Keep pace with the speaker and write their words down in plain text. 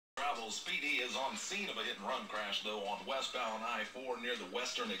Little Speedy is on scene of a hit-and-run crash, though, on westbound I-4 near the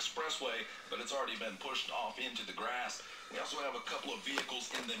Western Expressway, but it's already been pushed off into the grass. We also have a couple of vehicles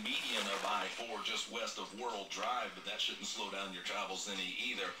in the median of I-4 just west of World Drive, but that shouldn't slow down your travels any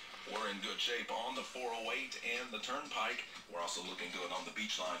either. We're in good shape on the 408 and the Turnpike. We're also looking good on the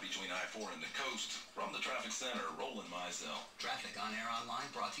beach line between I-4 and the coast. From the traffic center, Roland Mizell. Traffic on Air Online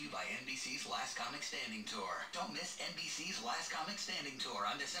brought to you by NBC's Last Comic Standing Tour. Don't miss NBC's Last Comic Standing Tour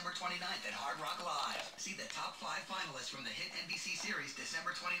on December 29th at Hard Rock Live. See the top 5 finalists from the hit NBC series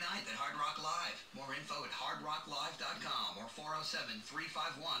December 29th at Hard Rock Live. More info at hardrocklive.com or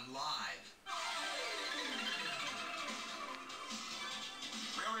 407-351-LIVE.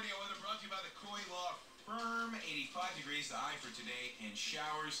 Rail Radio weather brought to you by the Coy Law Firm. 85 degrees the high for today, and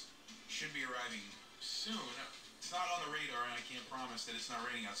showers should be arriving soon. It's not on the radar, and I can't promise that it's not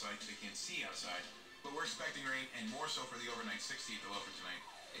raining outside because I can't see outside. But we're expecting rain, and more so for the overnight. 60 at the low for tonight.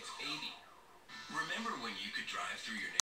 It's 80. Remember when you could drive through your